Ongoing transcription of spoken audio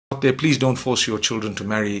out there, please don't force your children to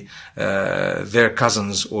marry their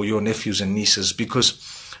cousins or your nephews and nieces, because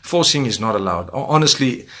forcing is not allowed.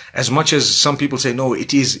 Honestly, as much as some people say, no,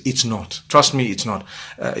 it is, it's not. Trust me, it's not.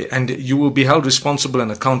 And you will be held responsible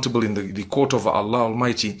and accountable in the court of Allah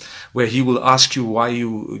Almighty, where He will ask you why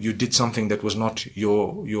you did something that was not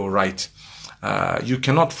your right. You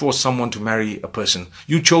cannot force someone to marry a person.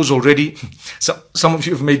 You chose already. Some of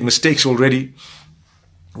you have made mistakes already.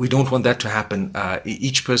 We don't want that to happen.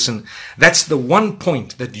 Each person, that's the one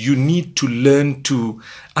point that you need to learn to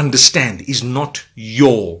understand, is not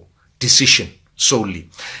your decision solely.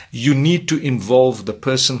 You need to involve the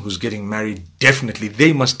person who's getting married. Definitely,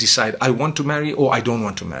 they must decide, I want to marry or I don't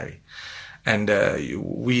want to marry. And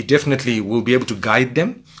we definitely will be able to guide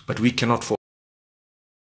them, but we cannot force